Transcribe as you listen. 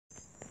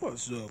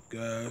What's up,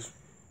 guys?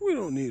 We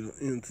don't need an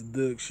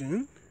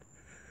introduction.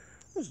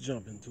 Let's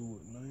jump into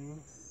it, man.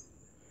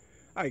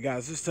 Alright,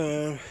 guys, this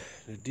time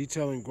the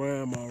detailing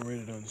grind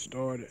already done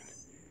started.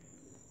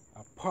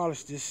 I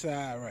polished this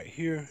side right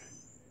here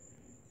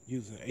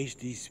using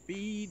HD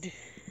speed.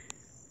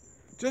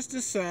 Just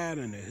this side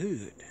and the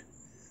hood.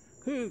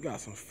 Hood got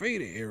some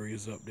faded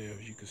areas up there,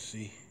 as you can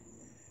see.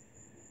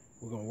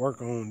 We're gonna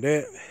work on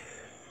that.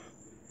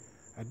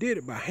 I did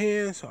it by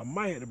hand, so I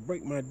might have to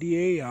break my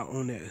DA out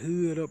on that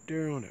hood up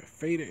there on that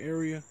faded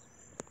area.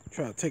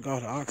 Try to take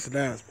off the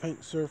oxidized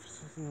paint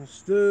surfaces and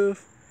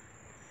stuff.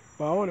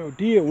 But I only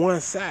did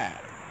one side.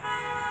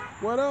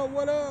 What up,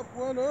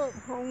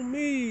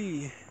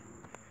 homie?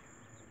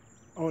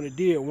 I only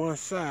did one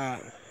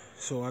side,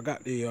 so I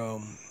got the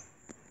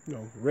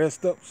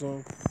rest up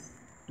some,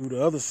 do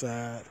the other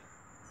side,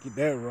 get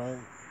that right.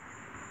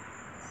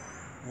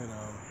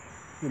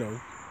 And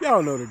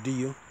y'all know the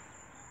deal.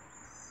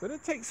 But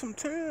it takes some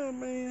time,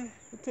 man.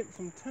 It takes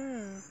some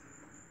time.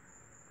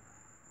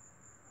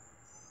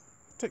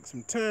 It takes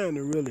some time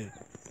to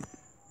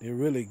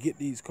really get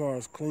these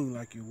cars clean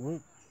like you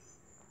want.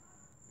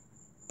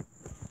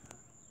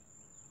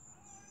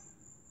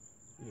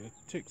 Yeah, it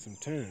takes some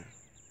time.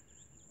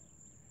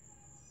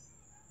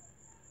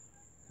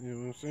 You know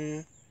what I'm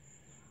saying?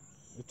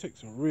 It takes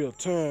some real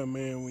time,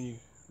 man, when you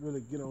really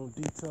get on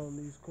detailing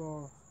these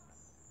cars.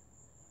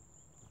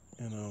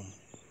 And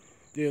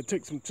yeah, it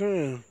takes some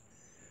time.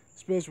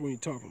 Especially when you're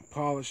talking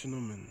polishing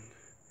them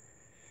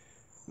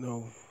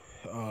and,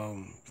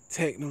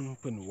 protecting them,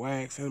 putting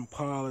wax and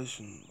polish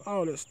and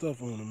all that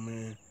stuff on them,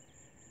 man.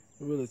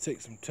 It really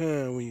takes some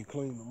time when you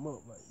clean them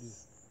up like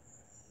this.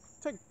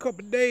 Take a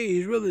couple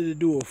days really to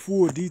do a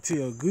full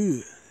detail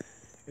good.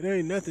 It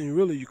ain't nothing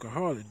really you can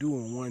hardly do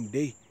in one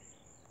day.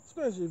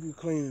 Especially if you're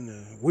cleaning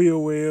the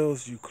wheel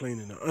wells, you're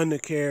cleaning the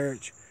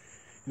undercarriage,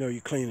 you're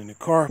cleaning the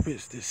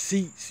carpets, the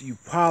seats, you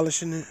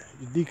polishing it,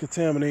 you're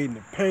decontaminating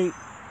the paint.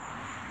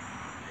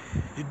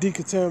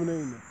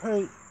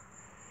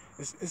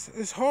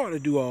 It's hard to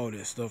do all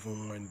that stuff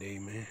in one day,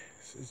 man.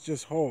 It's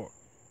just hard.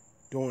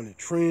 Doing the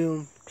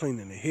trim,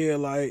 cleaning the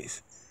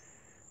headlights,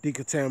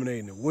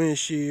 decontaminating the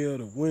windshield,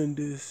 the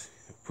windows,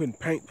 putting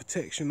paint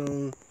protection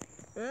on.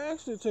 It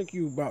actually take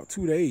you about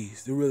 2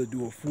 days to really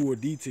do a full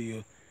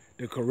detail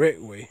the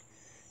correct way.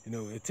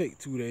 It take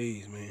 2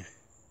 days, man.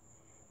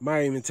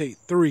 Might even take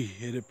 3.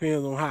 It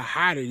depends on how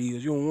hot it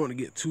is. You don't want to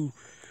get too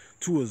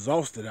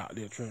exhausted out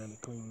there trying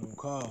to clean them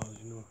cars,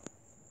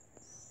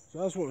 So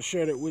I just want to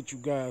share that with you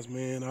guys,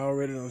 man. I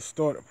already done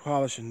started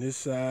polishing this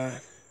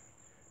side,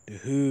 the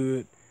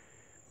hood.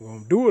 I'm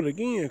going to do it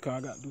again because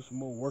I got to do some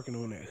more working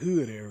on that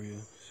hood area.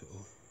 So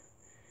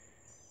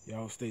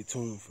y'all stay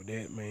tuned for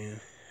that,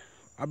 man.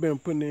 I've been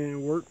putting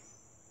in work,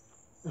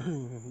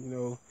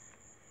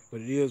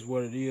 but it is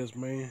what it is,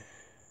 man.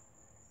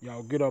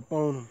 Y'all get up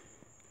on them.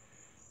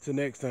 Till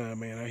next time,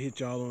 man. I'll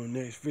hit y'all on the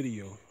next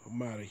video.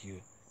 I'm out of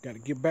here. Got to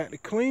get back to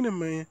cleaning,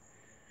 man.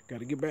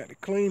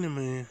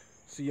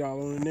 See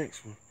y'all on the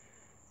next one.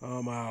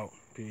 I'm out.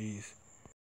 Peace.